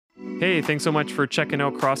Hey, thanks so much for checking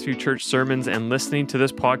out Crossview Church sermons and listening to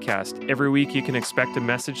this podcast. Every week you can expect a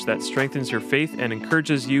message that strengthens your faith and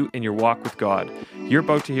encourages you in your walk with God. You're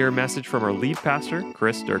about to hear a message from our lead pastor,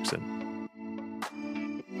 Kris Duerksen.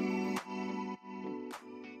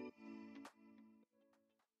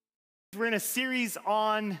 We're in a series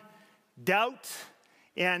on doubt,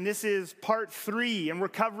 and this is part 3, and we're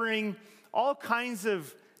covering all kinds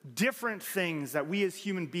of different things that we as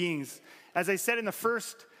human beings, as I said in the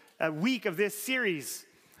first week of this series,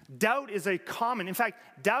 doubt is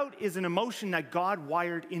doubt is an emotion that God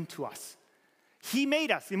wired into us. He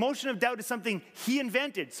made us. The emotion of doubt is something He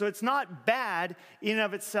invented, so it's not bad in and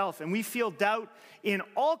of itself. And we feel doubt in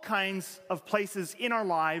all kinds of places in our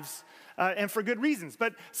lives, and for good reasons.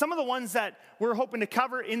 But some of the ones that we're hoping to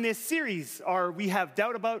cover in this series are, we have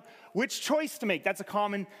doubt about which choice to make. That's a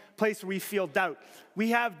common place where we feel doubt.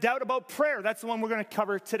 We have doubt about prayer. That's the one we're going to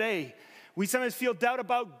cover today. We sometimes feel doubt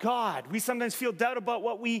about God. We sometimes feel doubt about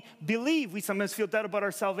what we believe. We sometimes feel doubt about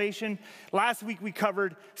our salvation. Last week we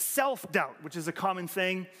covered self-doubt, which is a common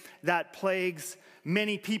thing that plagues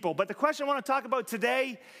many people. But the question I want to talk about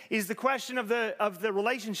today is the question of the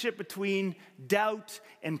relationship between doubt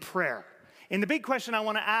and prayer. And the big question I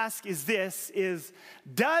want to ask is this,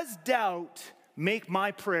 does doubt make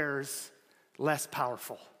my prayers less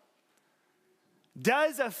powerful?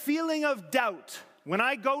 Does a feeling of doubt, when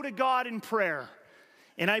I go to God in prayer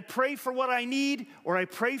and I pray for what I need or I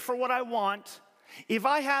pray for what I want, if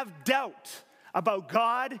I have doubt about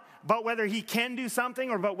God, about whether He can do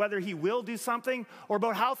something or about whether He will do something or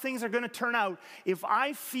about how things are going to turn out, if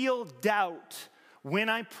I feel doubt when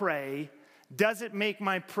I pray, does it make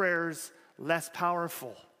my prayers less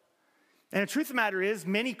powerful? And the truth of the matter is,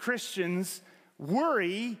 many Christians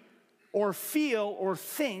worry or feel or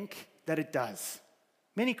think that it does.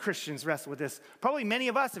 Many Christians wrestle with this. Probably many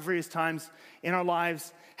of us at various times in our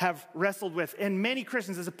lives have wrestled with. And many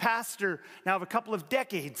Christians, as a pastor now of a couple of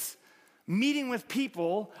decades, meeting with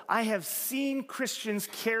people, I have seen Christians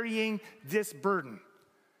carrying this burden.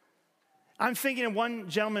 I'm thinking of one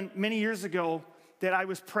gentleman many years ago that I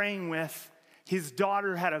was praying with. His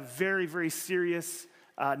daughter had a very, very serious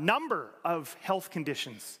number of health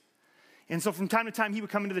conditions. And so from time to time, he would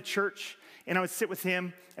come into the church, and I would sit with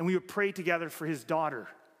him, and we would pray together for his daughter.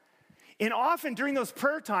 And often during those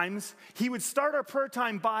prayer times, he would start our prayer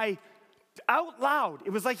time by out loud.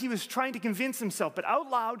 It was like he was trying to convince himself, but out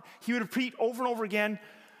loud, he would repeat over and over again,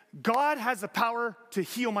 God has the power to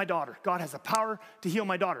heal my daughter. God has the power to heal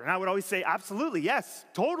my daughter. And I would always say, absolutely, yes,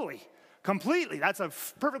 totally, completely. That's a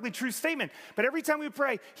perfectly true statement. But every time we would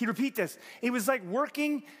pray, he'd repeat this. It was like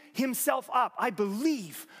working himself up. I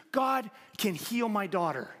believe God can heal my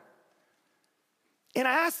daughter. And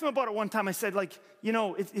I asked him about it one time. I said,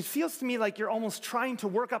 it feels to me like you're almost trying to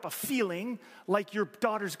work up a feeling like your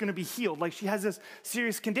daughter's going to be healed, like she has this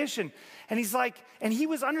serious condition. And he's like, and he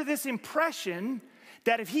was under this impression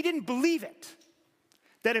that if he didn't believe it,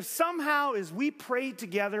 that if somehow as we prayed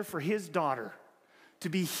together for his daughter to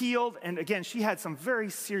be healed, and again, she had some very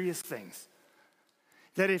serious things,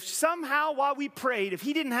 that if somehow while we prayed, if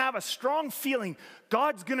he didn't have a strong feeling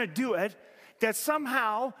God's going to do it, that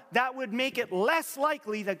somehow that would make it less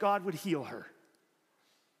likely that God would heal her.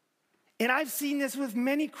 And I've seen this with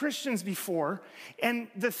many Christians before, and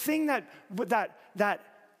the thing that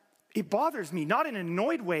it bothers me, not in an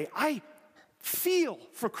annoyed way, I feel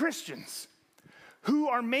for Christians who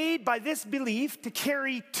are made by this belief to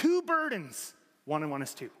carry two burdens. 1 and 1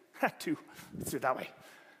 is 2. 2, let's do it that way.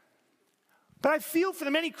 But I feel for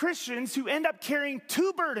the many Christians who end up carrying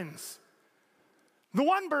two burdens. The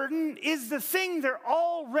one burden is the thing they're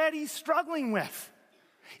already struggling with.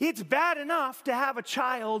 It's bad enough to have a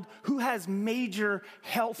child who has major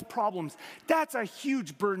health problems. That's a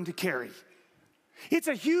huge burden to carry. It's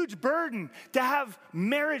a huge burden to have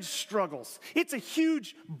marriage struggles. It's a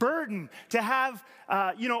huge burden to have,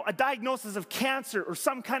 a diagnosis of cancer or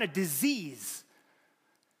some kind of disease.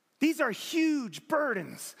 These are huge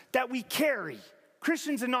burdens that we carry,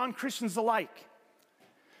 Christians and non-Christians alike.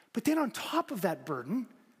 But then on top of that burden,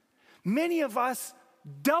 many of us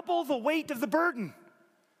double the weight of the burden.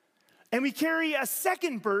 And we carry a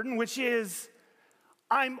second burden, which is,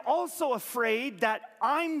 I'm also afraid that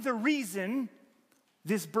I'm the reason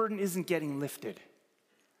this burden isn't getting lifted.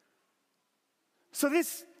 So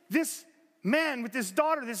this man with this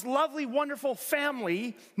daughter, this lovely, wonderful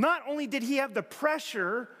family, not only did he have the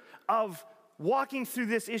pressure of walking through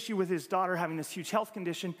this issue with his daughter having this huge health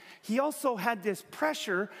condition, he also had this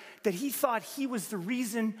pressure that he thought he was the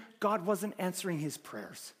reason God wasn't answering his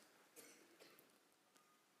prayers.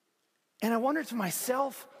 And I wondered to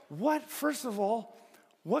myself, first of all,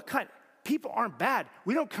 people aren't bad.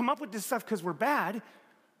 We don't come up with this stuff because we're bad.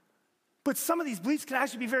 But some of these beliefs can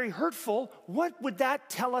actually be very hurtful. What would that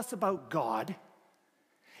tell us about God?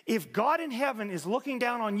 If God in heaven is looking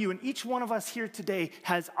down on you, and each one of us here today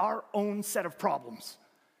has our own set of problems.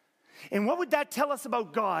 And what would that tell us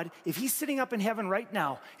about God if he's sitting up in heaven right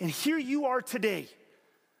now, and here you are today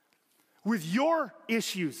with your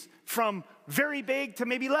issues from very big to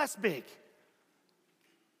maybe less big.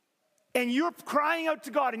 And you're crying out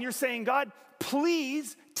to God and you're saying, God,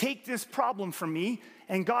 please take this problem from me.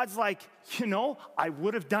 And God's like, I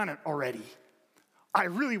would have done it already. I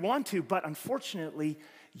really want to, but unfortunately,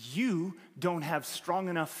 you don't have strong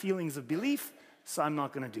enough feelings of belief, so I'm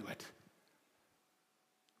not going to do it.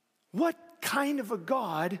 What kind of a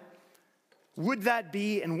God would that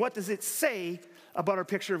be, and what does it say about our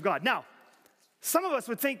picture of God? Now, some of us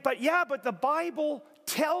would think, but the Bible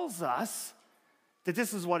tells us that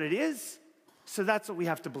this is what it is, so that's what we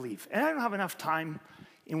have to believe. And I don't have enough time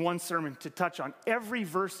in one sermon to touch on every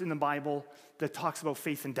verse in the Bible that talks about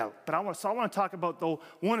faith and doubt. But I want to talk about, though,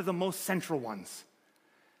 one of the most central ones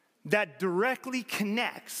that directly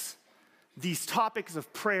connects these topics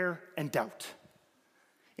of prayer and doubt.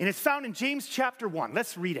 And it's found in James chapter 1.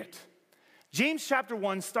 Let's read it. James chapter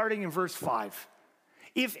 1, starting in verse 5.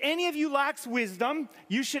 If any of you lacks wisdom,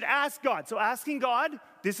 you should ask God. So asking God,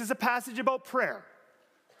 this is a passage about prayer,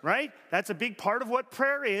 right? That's a big part of what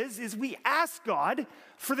prayer is we ask God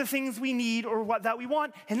for the things we need or that we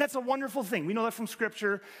want. And that's a wonderful thing. We know that from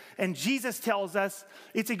Scripture. And Jesus tells us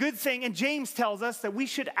it's a good thing. And James tells us that we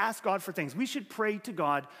should ask God for things. We should pray to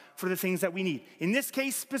God for the things that we need. In this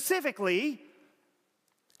case specifically,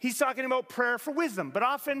 he's talking about prayer for wisdom, but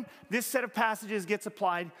often this set of passages gets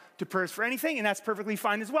applied to prayers for anything, and that's perfectly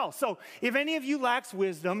fine as well. So if any of you lacks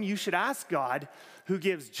wisdom, you should ask God, who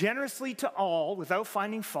gives generously to all without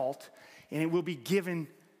finding fault, and it will be given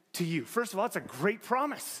to you. First of all, it's a great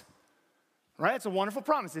promise, right? It's a wonderful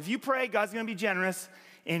promise. If you pray, God's going to be generous,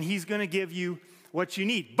 and he's going to give you what you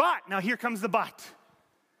need. But, now here comes the but,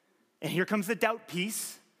 and here comes the doubt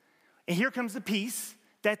piece, and here comes the piece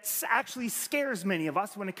that actually scares many of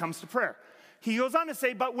us when it comes to prayer. He goes on to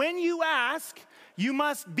say, but when you ask, you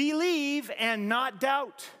must believe and not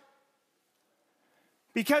doubt.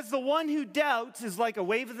 Because the one who doubts is like a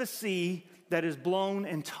wave of the sea that is blown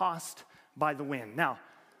and tossed by the wind. Now,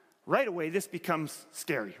 right away, this becomes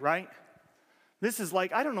scary, right? This is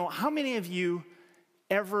like, I don't know, how many of you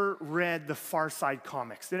ever read the Far Side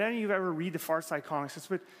comics? Did any of you ever read the Far Side comics?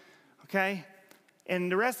 Okay?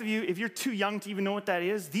 And the rest of you, if you're too young to even know what that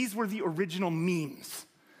is, these were the original memes,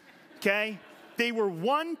 okay? They were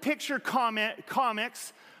one-picture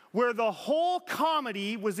comics where the whole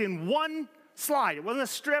comedy was in one slide. It wasn't a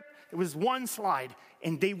strip, it was one slide,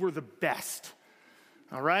 and they were the best,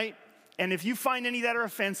 all right? And if you find any that are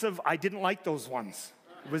offensive, I didn't like those ones.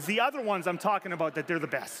 It was the other ones I'm talking about that they're the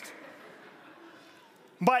best.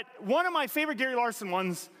 But one of my favorite Gary Larson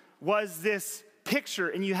ones was this picture,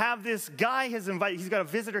 and you have this guy he's got a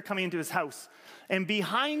visitor coming into his house, and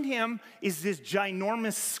behind him is this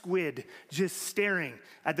ginormous squid just staring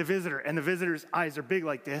at the visitor, and the visitor's eyes are big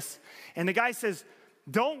like this, and the guy says,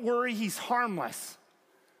 don't worry, he's harmless,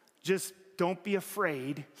 just don't be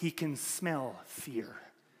afraid, he can smell fear.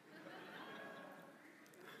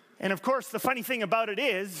 And of course, the funny thing about it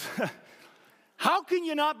is, how can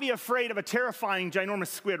you not be afraid of a terrifying ginormous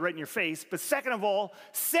squid right in your face? But second of all,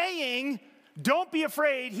 saying don't be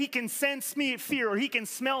afraid, he can sense fear, or he can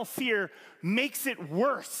smell fear, makes it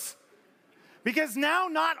worse. Because now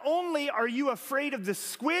not only are you afraid of the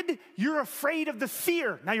squid, you're afraid of the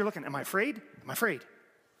fear. Now you're looking, am I afraid? Am I afraid?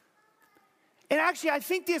 And actually, I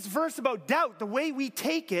think this verse about doubt, the way we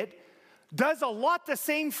take it, does a lot the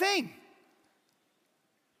same thing.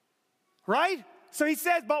 Right? So he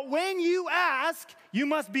says, but when you ask, you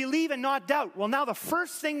must believe and not doubt. Well, now the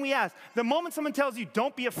first thing we ask, the moment someone tells you,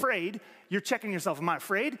 don't be afraid, you're checking yourself, am I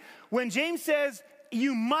afraid? When James says,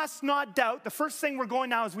 you must not doubt, the first thing we're going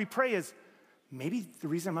now as we pray is, maybe the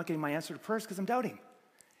reason I'm not getting my answer to prayer is because I'm doubting.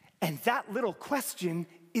 And that little question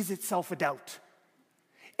is itself a doubt.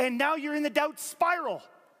 And now you're in the doubt spiral.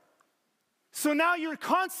 So now you're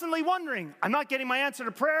constantly wondering, I'm not getting my answer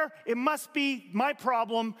to prayer. It must be my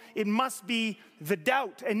problem. It must be the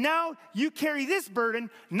doubt. And now you carry this burden.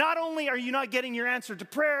 Not only are you not getting your answer to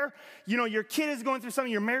prayer, your kid is going through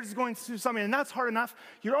something, your marriage is going through something, and that's hard enough.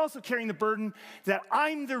 You're also carrying the burden that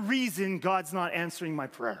I'm the reason God's not answering my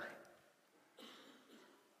prayer.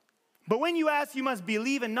 But when you ask, you must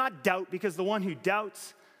believe and not doubt, because the one who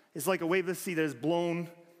doubts is like a wave of the sea that is blown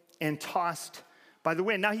and tossed by the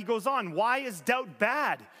wind. Now he goes on, why is doubt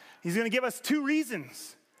bad? He's going to give us two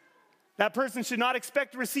reasons. That person should not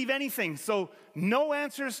expect to receive anything. So no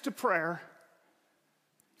answers to prayer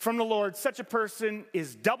from the Lord. Such a person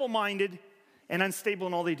is double-minded and unstable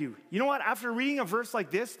in all they do. You know what? After reading a verse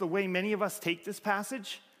like this, the way many of us take this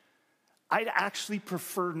passage, I'd actually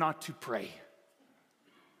prefer not to pray.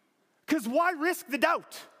 Because why risk the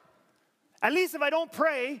doubt? At least if I don't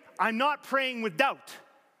pray, I'm not praying with doubt.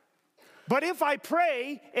 But if I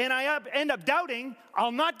pray and I end up doubting,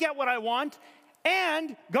 I'll not get what I want,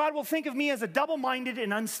 and God will think of me as a double-minded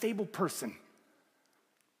and unstable person.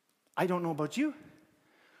 I don't know about you,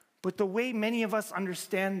 but the way many of us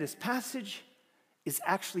understand this passage is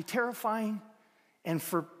actually terrifying, and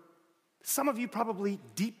for some of you probably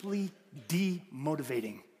deeply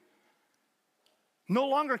demotivating. No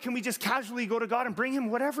longer can we just casually go to God and bring him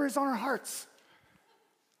whatever is on our hearts,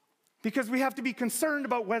 because we have to be concerned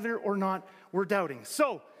about whether or not we're doubting.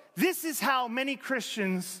 So this is how many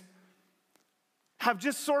Christians have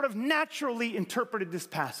just sort of naturally interpreted this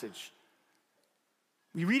passage.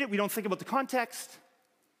 We read it, we don't think about the context,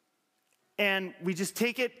 and we just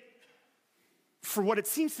take it for what it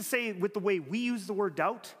seems to say with the way we use the word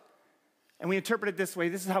doubt, and we interpret it this way.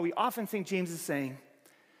 This is how we often think James is saying.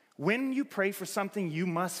 When you pray for something, you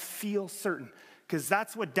must feel certain, because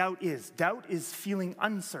that's what doubt is. Doubt is feeling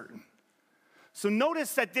uncertain. So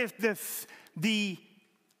notice that the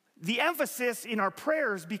emphasis in our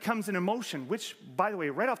prayers becomes an emotion, which, by the way,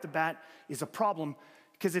 right off the bat is a problem,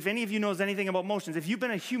 because if any of you knows anything about emotions, if you've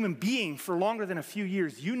been a human being for longer than a few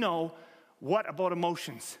years, you know what about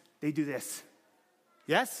emotions? They do this.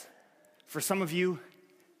 Yes? For some of you,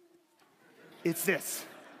 it's this.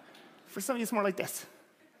 For some of you, it's more like this.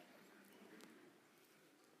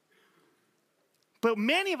 But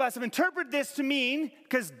many of us have interpreted this to mean,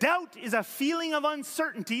 because doubt is a feeling of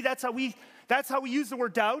uncertainty, that's how we use the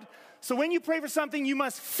word doubt. So when you pray for something, you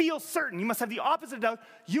must feel certain. You must have the opposite of doubt.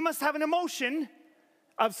 You must have an emotion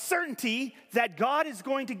of certainty that God is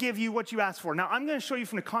going to give you what you ask for. Now, I'm going to show you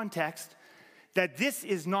from the context that this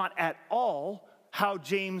is not at all how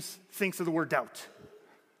James thinks of the word doubt.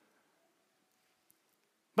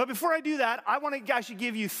 But before I do that, I want to actually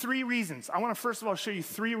give you 3 reasons. I want to first of all show you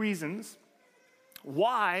 3 reasons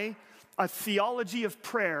why a theology of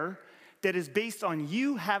prayer that is based on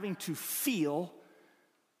you having to feel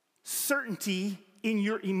certainty in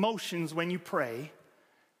your emotions when you pray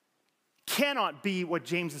cannot be what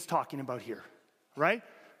James is talking about here, right?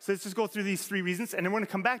 So let's just go through these 3 reasons, and then we're going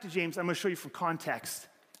to come back to James. I'm going to show you from context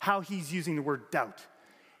how he's using the word doubt.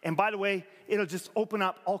 And by the way, it'll just open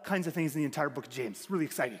up all kinds of things in the entire book of James. It's really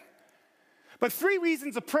exciting. But 3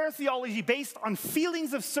 reasons of prayer theology based on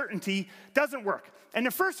feelings of certainty doesn't work. And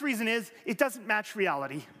the first reason is it doesn't match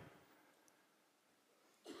reality.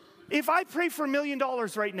 If I pray for $1 million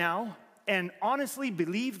right now and honestly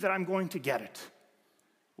believe that I'm going to get it,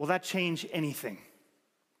 will that change anything?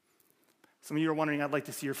 Some of you are wondering, I'd like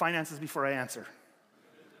to see your finances before I answer.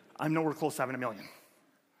 I'm nowhere close to having $1 million.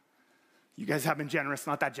 You guys have been generous,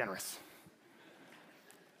 not that generous.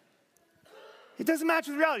 It doesn't match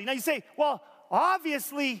with reality. Now you say, well,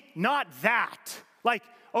 obviously not that. Like,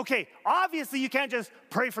 okay, obviously you can't just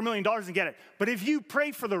pray for $1 million and get it. But if you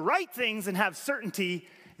pray for the right things and have certainty,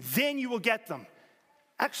 then you will get them.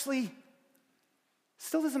 Actually,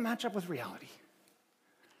 still doesn't match up with reality.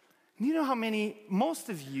 You know how most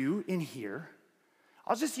of you in here,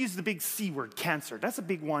 I'll just use the big C word, cancer. That's a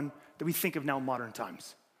big one that we think of now in modern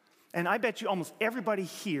times. And I bet you almost everybody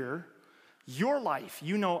here, your life,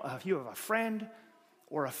 you know if you have a friend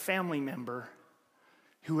or a family member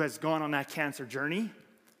who has gone on that cancer journey.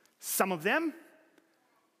 Some of them,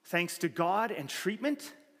 thanks to God and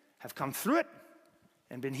treatment, have come through it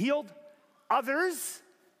and been healed. Others,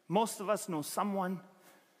 most of us know someone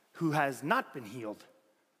who has not been healed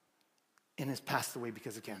and has passed away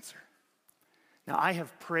because of cancer. Now, I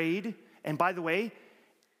have prayed, and by the way,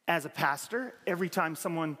 as a pastor, every time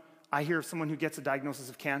I hear of someone who gets a diagnosis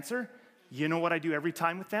of cancer, you know what I do every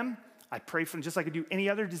time with them? I pray for them just like I do any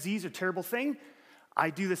other disease or terrible thing. I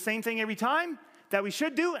do the same thing every time that we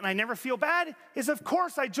should do, and I never feel bad, is of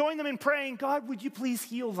course I join them in praying, God, would you please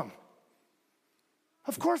heal them?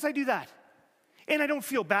 Of course I do that. And I don't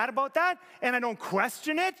feel bad about that, and I don't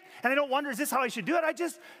question it, and I don't wonder, is this how I should do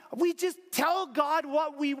it? We just tell God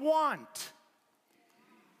what we want.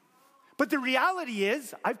 But the reality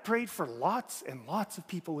is, I've prayed for lots and lots of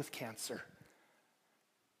people with cancer.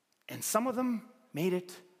 And some of them made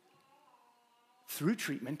it through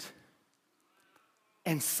treatment,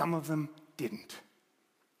 and some of them didn't.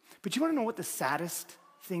 But you want to know what the saddest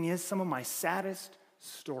thing is? Some of my saddest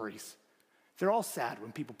stories, they're all sad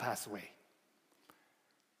when people pass away.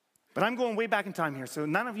 But I'm going way back in time here, so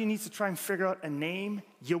none of you needs to try and figure out a name.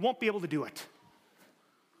 You won't be able to do it.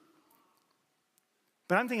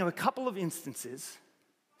 But I'm thinking of a couple of instances,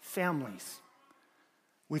 families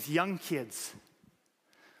with young kids.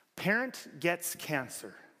 Parent gets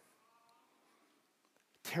cancer.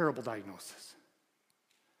 Terrible diagnosis.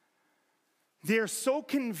 They're so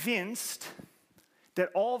convinced that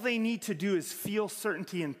all they need to do is feel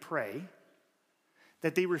certainty and pray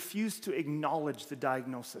that they refuse to acknowledge the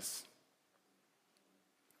diagnosis.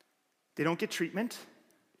 They don't get treatment.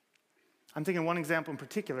 I'm thinking of one example in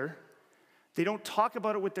particular. They don't talk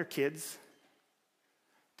about it with their kids.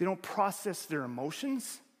 They don't process their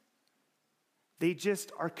emotions. They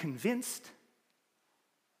just are convinced,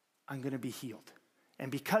 I'm going to be healed.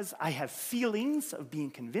 And because I have feelings of being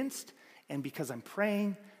convinced, and because I'm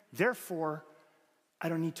praying, therefore, I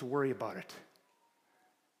don't need to worry about it.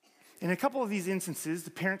 In a couple of these instances, the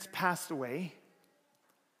parents passed away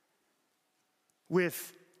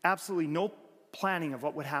with absolutely no planning of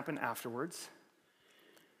what would happen afterwards.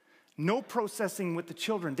 No processing with the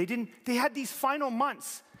children. They had these final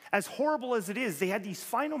months, as horrible as it is, they had these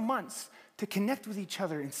final months to connect with each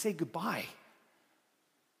other and say goodbye.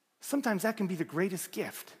 Sometimes that can be the greatest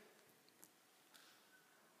gift.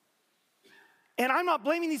 And I'm not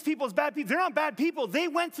blaming these people as bad people. They're not bad people. They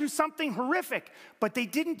went through something horrific, but they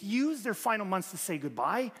didn't use their final months to say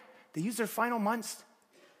goodbye. They used their final months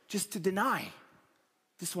just to deny.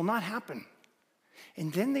 This will not happen.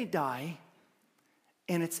 And then they die,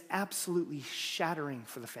 and it's absolutely shattering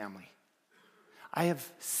for the family. I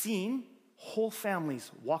have seen whole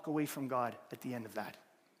families walk away from God at the end of that.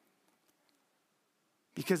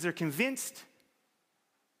 Because they're convinced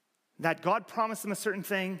that God promised them a certain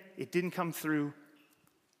thing, it didn't come through,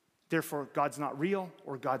 therefore God's not real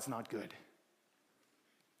or God's not good.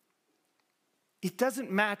 It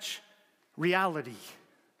doesn't match reality.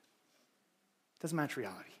 It doesn't match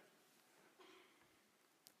reality.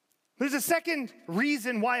 There's a second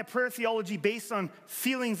reason why a prayer theology based on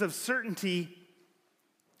feelings of certainty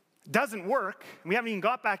doesn't work. We haven't even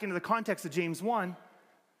got back into the context of James 1.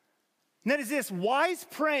 And that is this: wise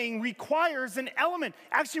praying requires an element.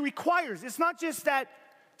 Actually requires. It's not just that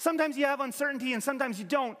sometimes you have uncertainty and sometimes you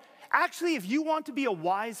don't. Actually, if you want to be a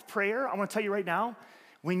wise prayer, I want to tell you right now,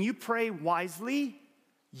 when you pray wisely,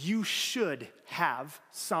 you should have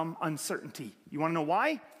some uncertainty. You want to know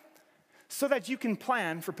why? So that you can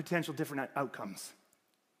plan for potential different outcomes.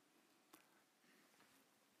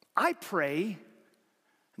 I pray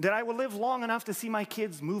that I will live long enough to see my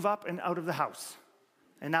kids move up and out of the house.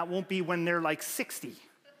 And that won't be when they're like 60.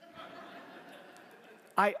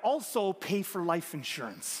 I also pay for life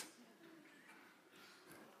insurance.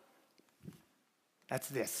 That's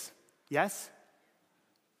this. Yes?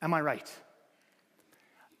 Am I right?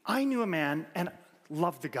 I knew a man and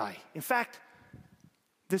loved the guy. In fact,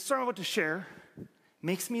 the story I'm about to share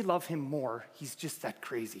makes me love him more. He's just that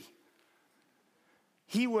crazy.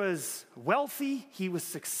 He was wealthy. He was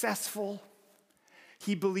successful.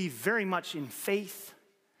 He believed very much in faith.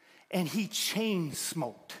 And he chain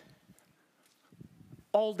smoked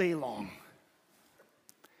all day long.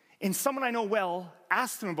 And someone I know well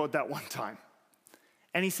asked him about that one time.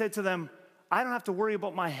 And he said to them, I don't have to worry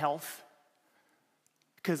about my health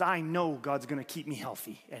because I know God's going to keep me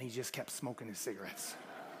healthy. And he just kept smoking his cigarettes.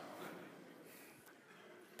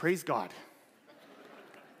 Praise God.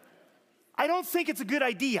 I don't think it's a good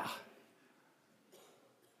idea.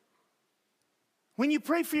 When you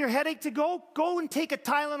pray for your headache to go and take a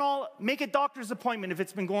Tylenol, make a doctor's appointment if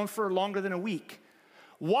it's been going for longer than a week.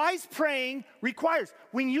 Wise praying requires,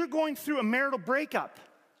 when you're going through a marital breakup,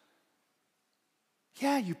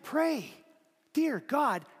 yeah, you pray, dear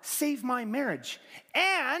God, save my marriage.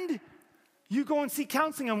 And you go and seek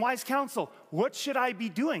counseling and wise counsel. What should I be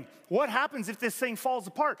doing? What happens if this thing falls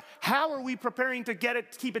apart? How are we preparing to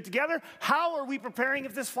keep it together? How are we preparing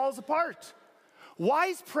if this falls apart?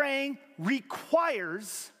 Wise praying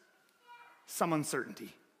requires some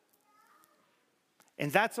uncertainty.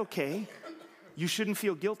 And that's okay. You shouldn't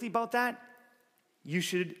feel guilty about that. You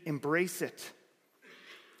should embrace it.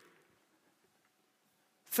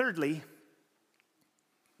 Thirdly,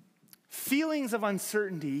 feelings of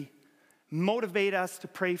uncertainty motivate us to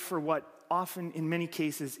pray for what often, in many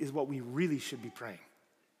cases, is what we really should be praying.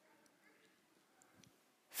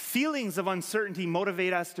 Feelings of uncertainty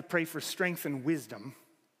motivate us to pray for strength and wisdom,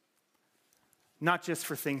 not just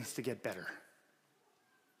for things to get better.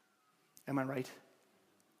 Am I right?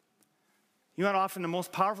 You know, often the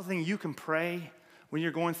most powerful thing you can pray when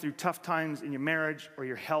you're going through tough times in your marriage or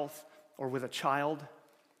your health or with a child.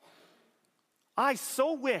 I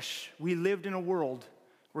so wish we lived in a world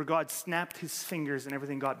where God snapped his fingers and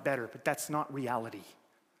everything got better, but that's not reality.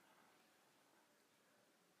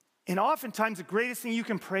 And oftentimes the greatest thing you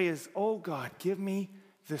can pray is, oh God, give me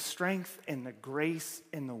the strength and the grace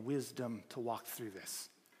and the wisdom to walk through this.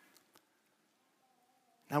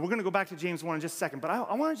 Now we're going to go back to James 1 in just a second, but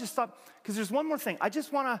I want to just stop, because there's one more thing. I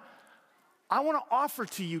want to offer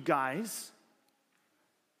to you guys,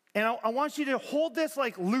 and I want you to hold this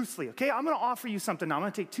like loosely, okay? I'm going to offer you something now. I'm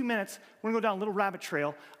going to take 2 minutes. We're going to go down a little rabbit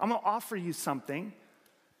trail. I'm going to offer you something,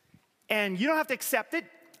 and you don't have to accept it.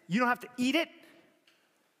 You don't have to eat it.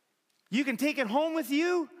 You can take it home with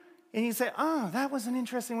you, and you say, oh, that was an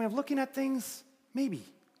interesting way of looking at things. Maybe.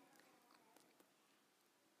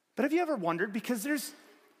 But have you ever wondered, because there's,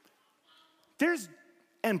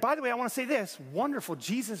 and by the way, I want to say this, wonderful,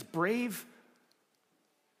 Jesus, brave,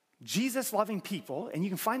 Jesus-loving people, and you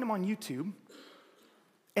can find them on YouTube,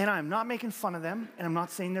 and I'm not making fun of them, and I'm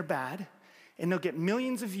not saying they're bad, and they'll get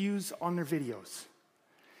millions of views on their videos.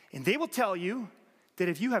 And they will tell you that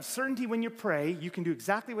if you have certainty when you pray, you can do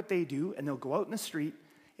exactly what they do, and they'll go out in the street,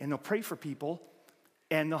 and they'll pray for people,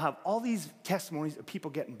 and they'll have all these testimonies of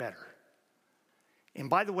people getting better. And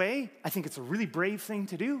by the way, I think it's a really brave thing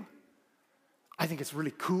to do. I think it's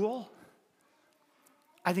really cool.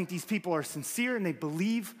 I think these people are sincere and they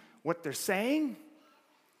believe what they're saying.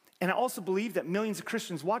 And I also believe that millions of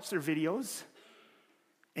Christians watch their videos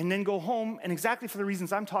and then go home and exactly for the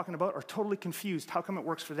reasons I'm talking about are totally confused. How come it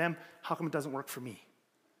works for them? How come it doesn't work for me?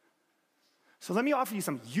 So let me offer you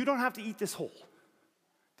something. You don't have to eat this whole.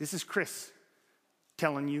 This is Kris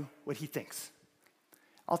telling you what he thinks.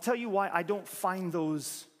 I'll tell you why I don't find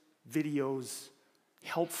those videos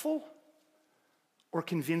helpful or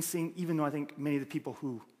convincing, even though I think many of the people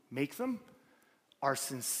who make them are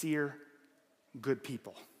sincere, good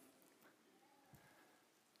people.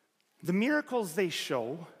 The miracles they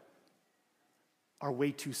show are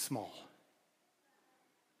way too small.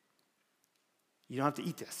 You don't have to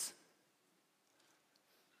eat this.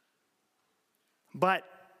 But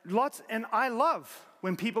and I love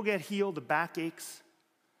when people get healed of backaches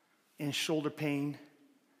and shoulder pain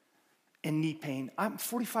and knee pain. I'm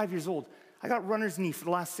 45 years old. I got runner's knee for the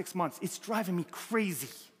last 6 months. It's driving me crazy.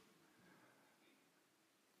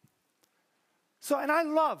 So, and I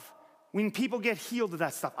love when people get healed of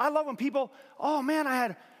that stuff. I love when people, oh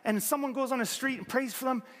man, and someone goes on the street and prays for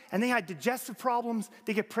them, and they had digestive problems,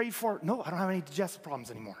 they get prayed for. No, I don't have any digestive problems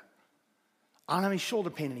anymore. I don't have any shoulder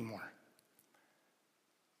pain anymore.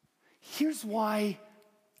 Here's why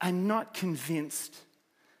I'm not convinced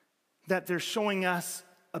that they're showing us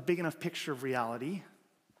a big enough picture of reality.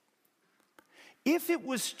 If it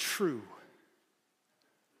was true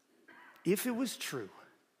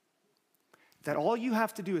that all you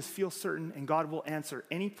have to do is feel certain and God will answer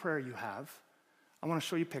any prayer you have, I want to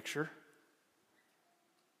show you a picture.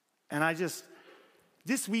 And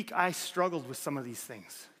this week I struggled with some of these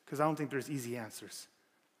things because I don't think there's easy answers.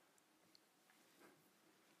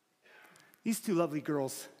 These two lovely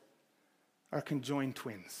girls are conjoined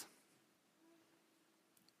twins.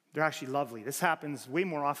 They're actually lovely. This happens way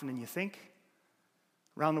more often than you think.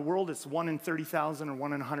 Around the world, it's 1 in 30,000 or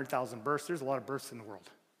 1 in 100,000 births. There's a lot of births in the world.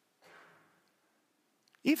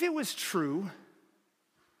 If it was true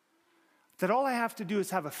that all I have to do is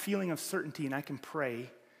have a feeling of certainty and I can pray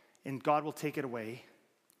and God will take it away,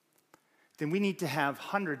 then we need to have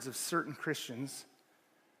hundreds of certain Christians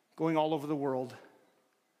going all over the world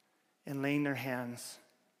and laying their hands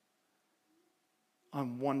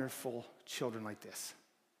on wonderful children like this.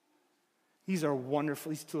 These are wonderful,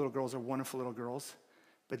 these two little girls are wonderful little girls,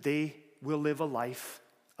 but they will live a life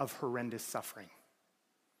of horrendous suffering.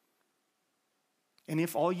 And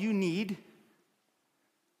if all you need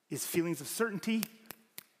is feelings of certainty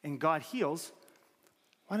and God heals,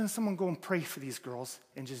 why doesn't someone go and pray for these girls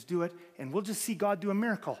and just do it, and we'll just see God do a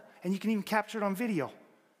miracle, and you can even capture it on video.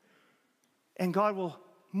 And God will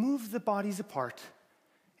move the bodies apart,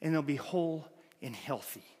 and they'll be whole and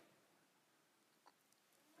healthy.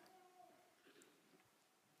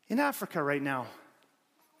 In Africa right now,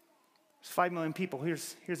 there's 5 million people.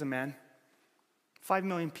 Here's a man. 5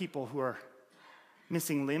 million people who are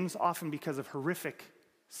missing limbs, often because of horrific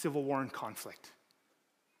civil war and conflict.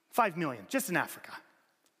 5 million, just in Africa.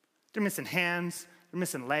 They're missing hands, they're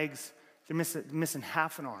missing legs, they're missing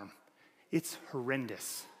half an arm. It's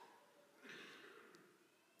horrendous.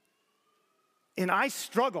 And I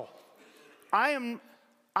struggle.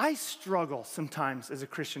 I struggle sometimes as a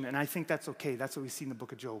Christian, and I think that's okay. That's what we see in the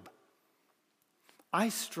book of Job. I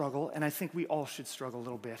struggle, and I think we all should struggle a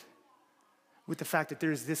little bit with the fact that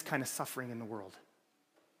there is this kind of suffering in the world.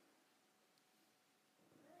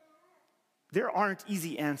 there aren't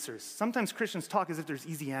easy answers. Sometimes Christians talk as if there's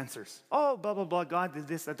easy answers. Oh, blah, blah, blah, God did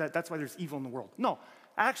this, that, that's why there's evil in the world. No,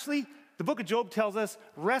 actually, the book of Job tells us,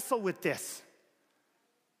 wrestle with this.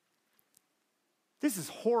 This is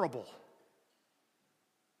horrible.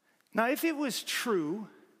 Now, if it was true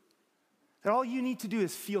that all you need to do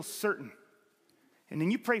is feel certain, and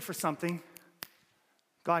then you pray for something,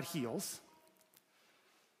 God heals,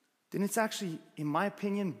 then it's actually, in my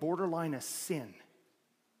opinion, borderline a sin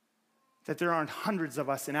that there aren't hundreds of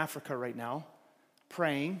us in Africa right now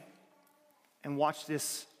praying and watch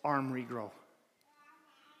this arm regrow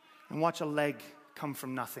and watch a leg come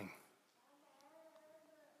from nothing.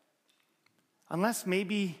 Unless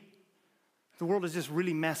maybe the world is just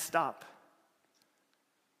really messed up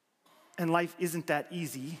and life isn't that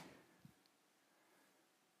easy,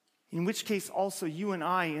 in which case also you and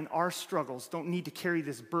I in our struggles don't need to carry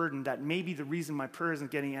this burden that maybe the reason my prayer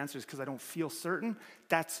isn't getting answers because I don't feel certain.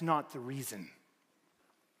 That's not the reason.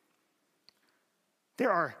 There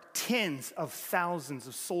are tens of thousands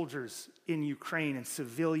of soldiers in Ukraine and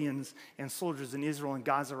civilians and soldiers in Israel and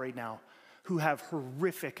Gaza right now who have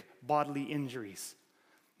horrific bodily injuries.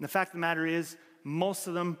 And the fact of the matter is, most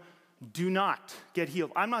of them do not get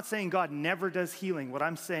healed. I'm not saying God never does healing. What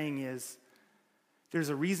I'm saying is, there's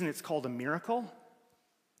a reason it's called a miracle,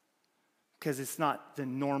 because it's not the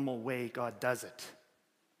normal way God does it.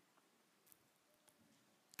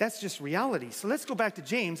 That's just reality. So let's go back to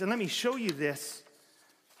James, and let me show you this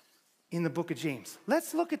in the book of James.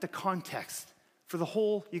 Let's look at the context for the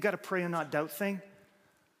whole you got to pray and not doubt thing.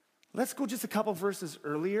 Let's go just a couple verses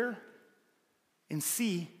earlier and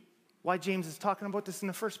see why James is talking about this in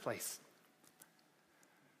the first place.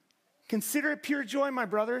 Consider it pure joy, my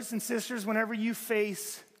brothers and sisters, whenever you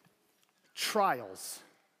face trials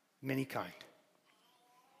of many kind.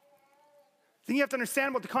 Then you have to understand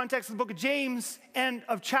about the context of the book of James and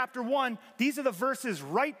of chapter 1. These are the verses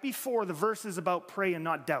right before the verses about pray and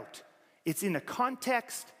not doubt. It's in the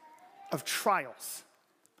context of trials.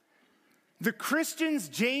 The Christians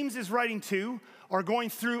James is writing to are going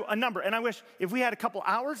through a number. And I wish if we had a couple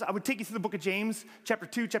hours, I would take you through the book of James, chapter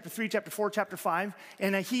 2, chapter 3, chapter 4, chapter 5.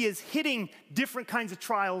 And he is hitting different kinds of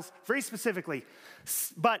trials very specifically.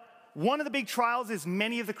 But one of the big trials is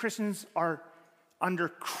many of the Christians are under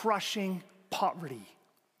crushing poverty.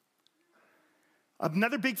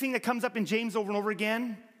 Another big thing that comes up in James over and over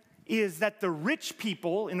again is that the rich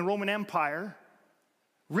people in the Roman Empire,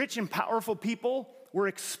 rich and powerful people, were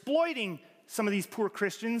exploiting some of these poor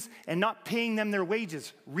Christians and not paying them their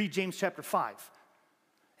wages. Read James chapter 5.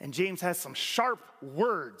 And James has some sharp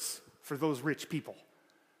words for those rich people.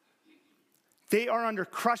 They are under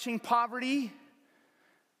crushing poverty.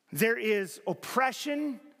 There is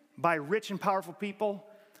oppression by rich and powerful people.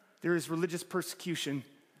 There is religious persecution.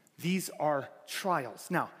 These are trials.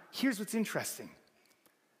 Now, here's what's interesting.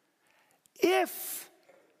 If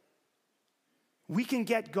we can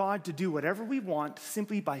get God to do whatever we want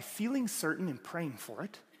simply by feeling certain and praying for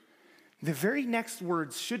it, the very next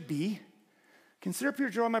words should be, consider pure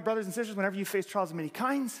joy, my brothers and sisters, whenever you face trials of many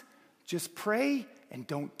kinds. Just pray and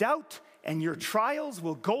don't doubt, and your trials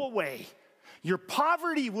will go away. Your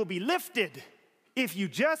poverty will be lifted if you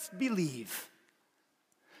just believe.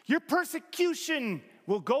 Your persecution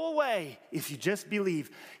will go away if you just believe.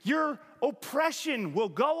 Your oppression will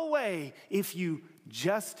go away if you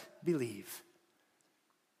just believe.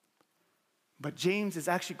 But James is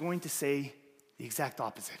actually going to say the exact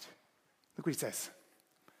opposite. Look what he says.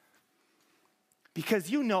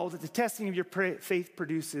 Because you know that the testing of your faith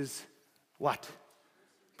produces what?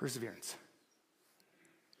 Perseverance.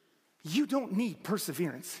 You don't need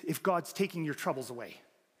perseverance if God's taking your troubles away.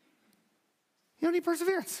 You don't need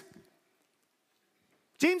perseverance.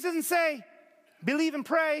 James doesn't say, believe and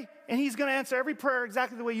pray, and he's going to answer every prayer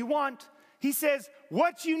exactly the way you want. He says,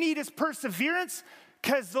 what you need is perseverance,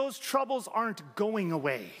 because those troubles aren't going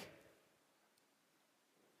away.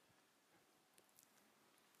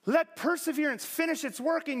 Let perseverance finish its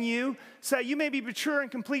work in you so that you may be mature and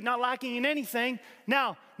complete, not lacking in anything.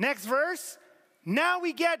 Now, next verse. Now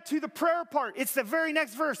we get to the prayer part. It's the very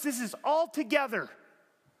next verse. This is all together.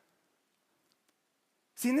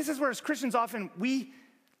 See, and this is where as Christians often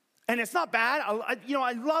and it's not bad.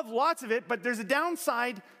 I love lots of it, but there's a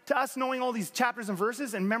downside to us knowing all these chapters and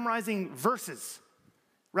verses and memorizing verses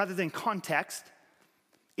rather than context,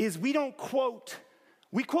 is we quote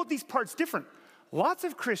these parts different. Lots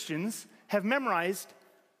of Christians have memorized,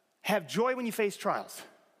 have joy when you face trials.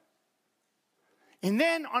 And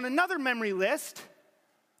then on another memory list,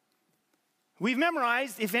 we've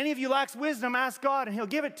memorized, if any of you lacks wisdom, ask God and he'll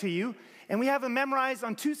give it to you. And we have them memorized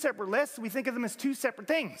on two separate lists. We think of them as two separate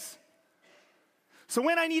things. So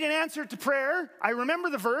when I need an answer to prayer, I remember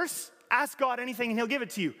the verse, ask God anything and he'll give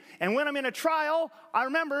it to you. And when I'm in a trial, I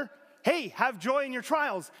remember, hey, have joy in your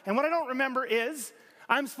trials. And what I don't remember is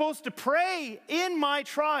I'm supposed to pray in my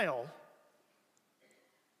trial,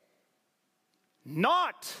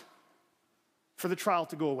 not for the trial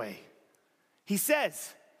to go away. He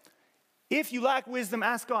says, if you lack wisdom,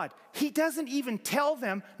 ask God. He doesn't even tell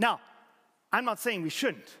them. Now, I'm not saying we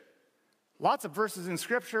shouldn't. Lots of verses in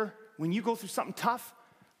Scripture, when you go through something tough,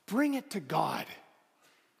 bring it to God.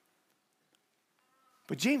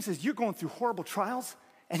 But James says, you're going through horrible trials,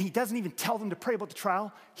 and he doesn't even tell them to pray about the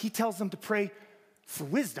trial. He tells them to pray for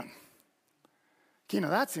wisdom. Okay, now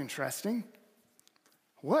that's interesting.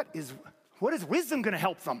 What is wisdom going to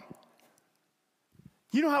help them?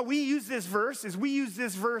 You know how we use this verse? Is we use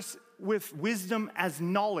this verse with wisdom as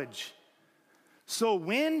knowledge. So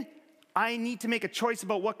when I need to make a choice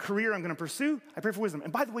about what career I'm going to pursue, I pray for wisdom.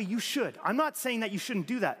 And by the way, you should. I'm not saying that you shouldn't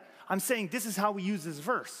do that. I'm saying this is how we use this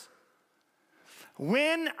verse.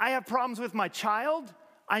 When I have problems with my child,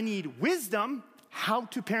 I need wisdom how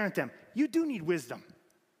to parent them. You do need wisdom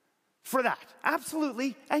for that.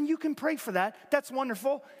 Absolutely. And you can pray for that. That's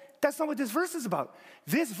wonderful. That's not what this verse is about.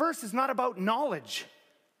 This verse is not about knowledge.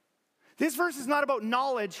 This verse is not about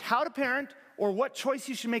knowledge, how to parent, or what choice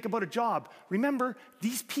you should make about a job. Remember,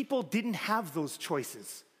 these people didn't have those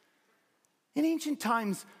choices. In ancient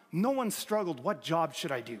times, no one struggled, what job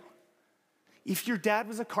should I do? If your dad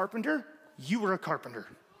was a carpenter, you were a carpenter.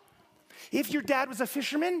 If your dad was a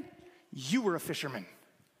fisherman, you were a fisherman.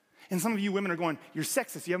 And some of you women are going, you're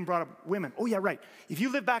sexist, you haven't brought up women. Oh yeah, right. If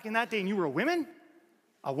you lived back in that day and you were a woman,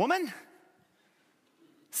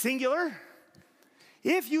 singular.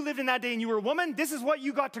 If you lived in that day and you were a woman, this is what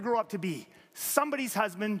you got to grow up to be. Somebody's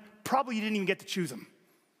husband, probably you didn't even get to choose him.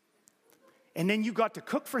 And then you got to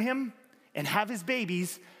cook for him and have his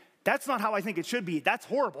babies. That's not how I think it should be. That's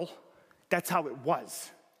horrible. That's how it was.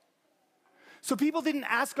 So people didn't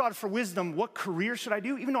ask God for wisdom, what career should I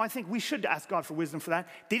do? Even though I think we should ask God for wisdom for that.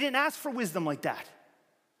 They didn't ask for wisdom like that.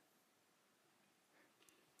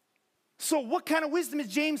 So what kind of wisdom is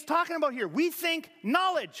James talking about here? We think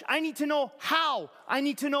knowledge. I need to know how. I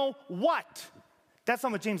need to know what. That's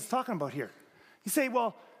not what James is talking about here. You say,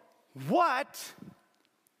 well, what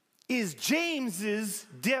is James's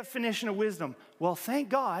definition of wisdom? Well, thank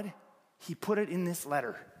God he put it in this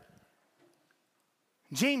letter.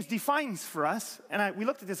 James defines for us, and we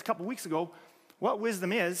looked at this a couple weeks ago, what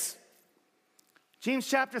wisdom is. James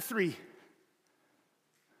chapter 3.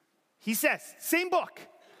 He says, same book,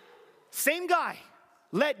 same guy.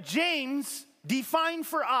 Let James define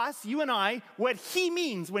for us, you and I, what he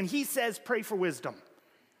means when he says pray for wisdom.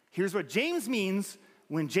 Here's what James means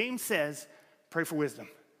when James says pray for wisdom.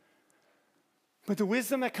 But the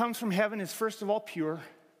wisdom that comes from heaven is first of all pure.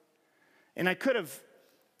 And I could have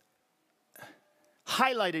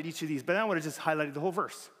highlighted each of these, but I would have just highlighted the whole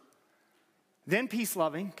verse. Then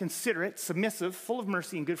peace-loving, considerate, submissive, full of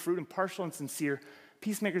mercy and good fruit, impartial and sincere.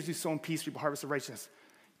 Peacemakers who sow in peace reap a harvest of righteousness.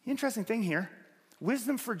 Interesting thing here,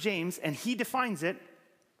 wisdom for James, and he defines it.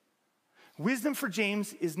 Wisdom for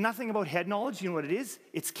James is nothing about head knowledge. You know what it is?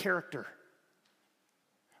 It's character.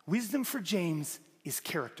 Wisdom for James is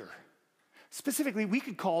character. Specifically, we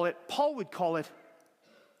could call it, Paul would call it,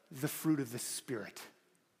 the fruit of the Spirit.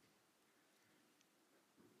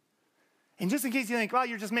 And just in case you think, well,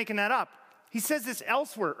 you're just making that up, he says this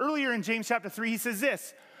elsewhere. Earlier in James chapter 3, he says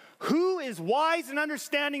this, who is wise and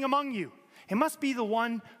understanding among you? It must be the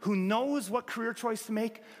one who knows what career choice to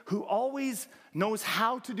make, who always knows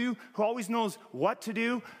how to do, who always knows what to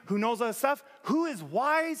do, who knows all that stuff. Who is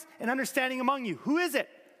wise and understanding among you? Who is it?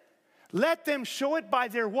 Let them show it by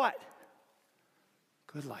their what?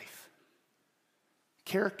 Good life.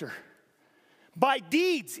 Character. By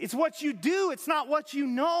deeds. It's what you do. It's not what you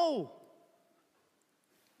know.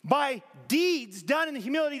 By deeds done in the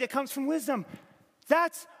humility that comes from wisdom.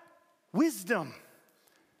 That's wisdom.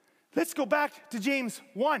 Let's go back to James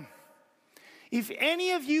 1. If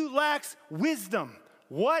any of you lacks wisdom,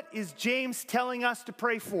 what is James telling us to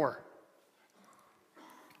pray for?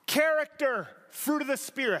 Character, fruit of the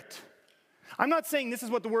Spirit. I'm not saying this is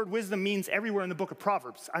what the word wisdom means everywhere in the book of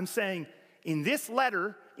Proverbs. I'm saying in this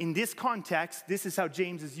letter, in this context, this is how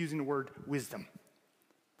James is using the word wisdom.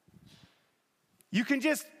 You can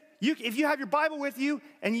just, if you have your Bible with you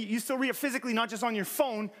and you still read it physically, not just on your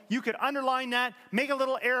phone, you could underline that, make a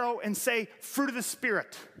little arrow and say, fruit of the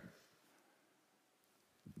Spirit.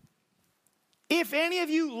 If any of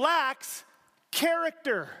you lacks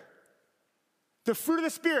character, the fruit of the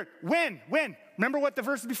Spirit, when? Remember what the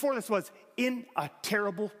verse before this was? In a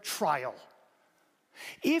terrible trial.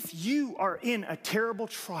 If you are in a terrible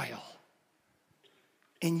trial,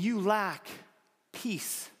 and you lack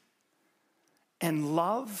peace and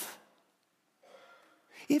love,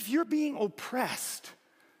 if you're being oppressed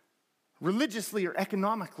religiously or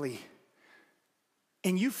economically,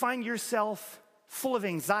 and you find yourself full of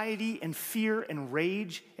anxiety and fear and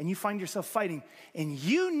rage, and you find yourself fighting, and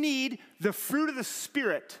you need the fruit of the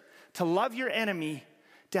Spirit to love your enemy,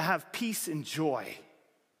 to have peace and joy,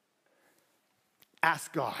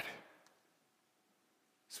 ask God.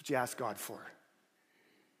 That's what you ask God for.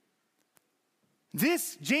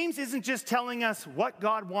 James isn't just telling us what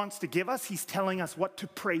God wants to give us, he's telling us what to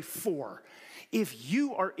pray for. If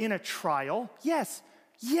you are in a trial, yes,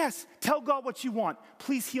 tell God what you want.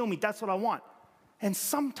 Please heal me, that's what I want. And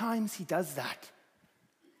sometimes he does that.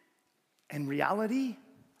 In reality,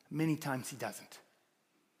 many times he doesn't.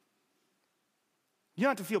 You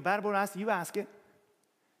don't have to feel bad about asking, you ask it.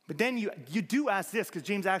 But then you do ask this, because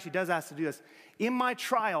James actually does ask to do this. In my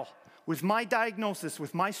trial, with my diagnosis,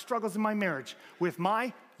 with my struggles in my marriage, with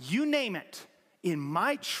my, you name it, in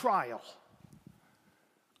my trial,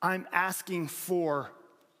 I'm asking for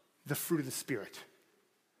the fruit of the Spirit.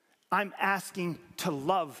 I'm asking to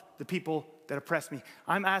love the people that oppress me.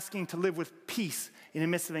 I'm asking to live with peace in the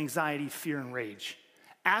midst of anxiety, fear, and rage.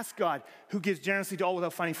 Ask God, who gives generously to all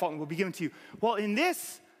without finding fault, and will be given to you. Well, in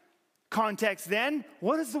this context then,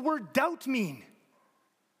 what does the word doubt mean?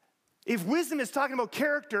 If wisdom is talking about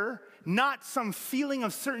character, not some feeling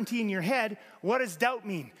of certainty in your head, what does doubt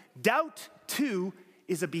mean? Doubt, too,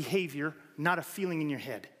 is a behavior, not a feeling in your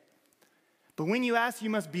head. But when you ask, you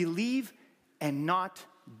must believe and not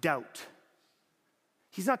doubt.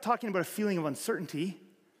 He's not talking about a feeling of uncertainty.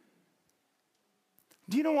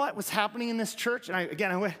 Do you know what was happening in this church?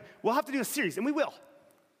 And we'll have to do a series, and we will.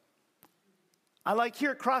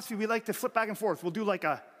 Here at CrossView, we like to flip back and forth. We'll do like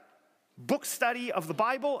a book study of the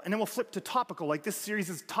Bible, and then we'll flip to topical. Like this series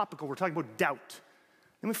is topical. We're talking about doubt.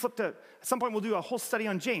 Then we flip to, at some point we'll do a whole study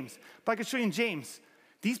on James. But I could show you in James,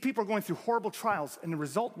 these people are going through horrible trials, and the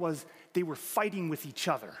result was they were fighting with each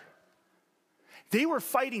other. They were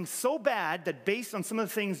fighting so bad that based on some of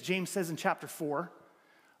the things James says in chapter 4,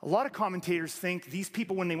 a lot of commentators think these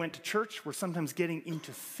people, when they went to church, were sometimes getting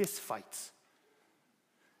into fist fights.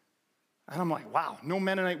 And I'm like, wow, no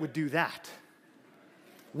Mennonite would do that.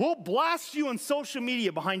 We'll blast you on social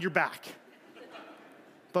media behind your back.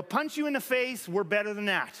 But punch you in the face, we're better than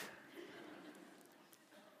that.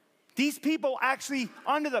 These people actually,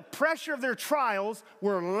 under the pressure of their trials,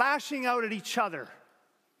 were lashing out at each other.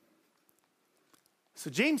 So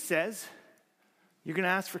James says, you're going to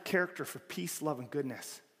ask for character, for peace, love, and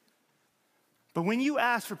goodness. But when you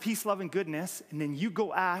ask for peace, love, and goodness, and then you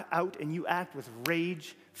go out and you act with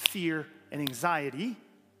rage, fear, and anxiety,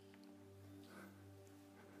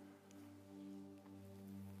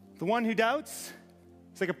 the one who doubts,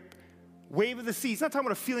 it's like a wave of the sea. He's not talking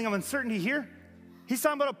about a feeling of uncertainty here. He's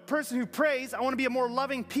talking about a person who prays, I want to be a more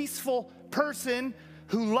loving, peaceful person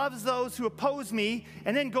who loves those who oppose me,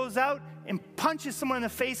 and then goes out and punches someone in the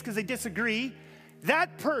face because they disagree.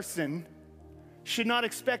 That person should not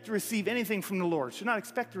expect to receive anything from the Lord, should not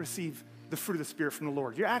expect to receive the fruit of the Spirit from the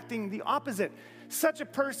Lord. You're acting the opposite. Such a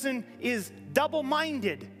person is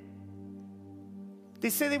double-minded. They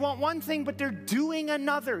say they want one thing, but they're doing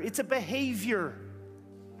another. It's a behavior.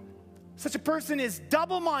 Such a person is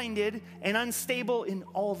double-minded and unstable in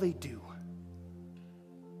all they do.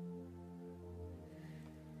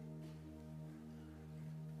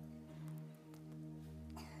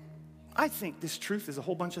 I think this truth is a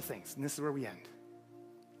whole bunch of things, and this is where we end.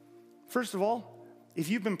 First of all, if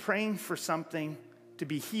you've been praying for something to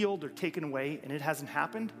be healed or taken away and it hasn't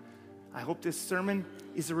happened, I hope this sermon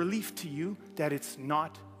is a relief to you that it's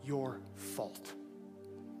not your fault.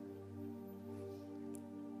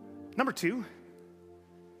 Number two,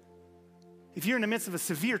 if you're in the midst of a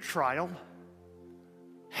severe trial,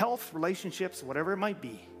 health, relationships, whatever it might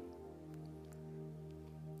be,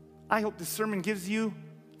 I hope this sermon gives you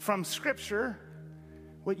from Scripture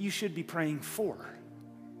what you should be praying for.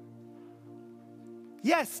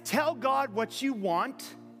 Yes, tell God what you want,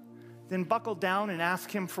 then buckle down and ask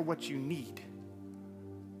Him for what you need,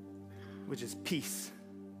 which is peace,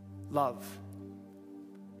 love,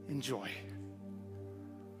 and joy.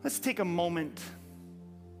 Let's take a moment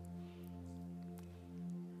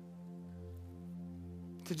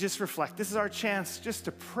to just reflect. This is our chance just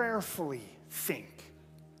to prayerfully think.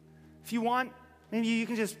 If you want, maybe you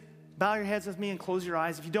can just bow your heads with me and close your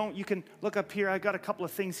eyes. If you don't, you can look up here. I've got a couple of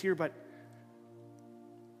things here, but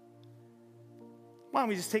why don't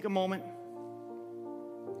we just take a moment,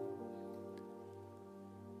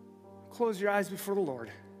 close your eyes before the Lord.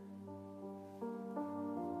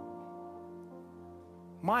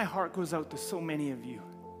 my heart goes out to so many of you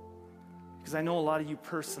because I know a lot of you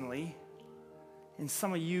personally, and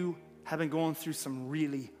some of you have been going through some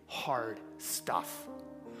really hard stuff.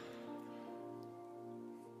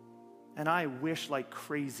 And I wish like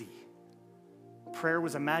crazy prayer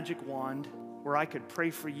was a magic wand where I could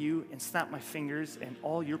pray for you and snap my fingers and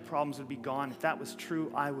all your problems would be gone. If that was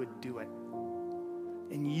true, I would do it.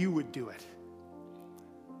 And you would do it.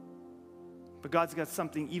 But God's got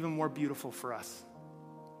something even more beautiful for us.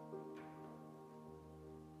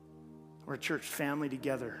 We're a church family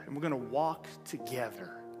together, and we're going to walk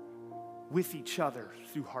together with each other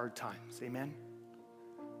through hard times. Amen?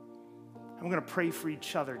 And we're going to pray for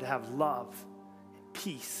each other to have love, and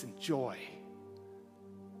peace, and joy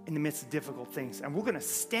in the midst of difficult things. And we're going to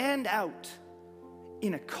stand out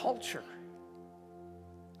in a culture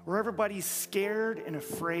where everybody's scared and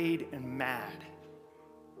afraid and mad.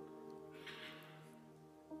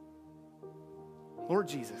 Lord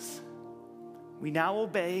Jesus, we now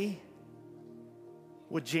obey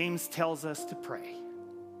what James tells us to pray.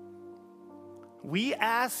 We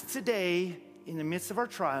ask today, in the midst of our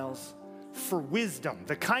trials, for wisdom.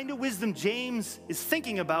 The kind of wisdom James is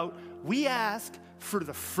thinking about, we ask for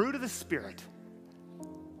the fruit of the Spirit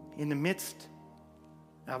in the midst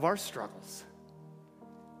of our struggles.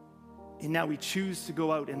 And now we choose to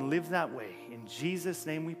go out and live that way. In Jesus'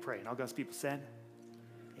 name we pray. And all God's people said,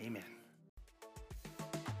 amen.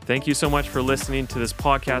 Thank you so much for listening to this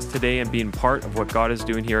podcast today and being part of what God is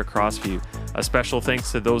doing here at Crossview. A special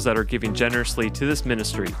thanks to those that are giving generously to this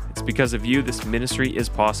ministry. It's because of you this ministry is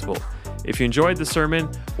possible. If you enjoyed the sermon,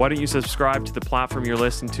 why don't you subscribe to the platform you're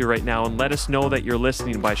listening to right now and let us know that you're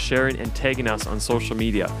listening by sharing and tagging us on social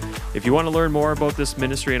media. If you want to learn more about this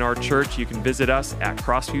ministry in our church, you can visit us at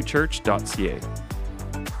crossviewchurch.ca.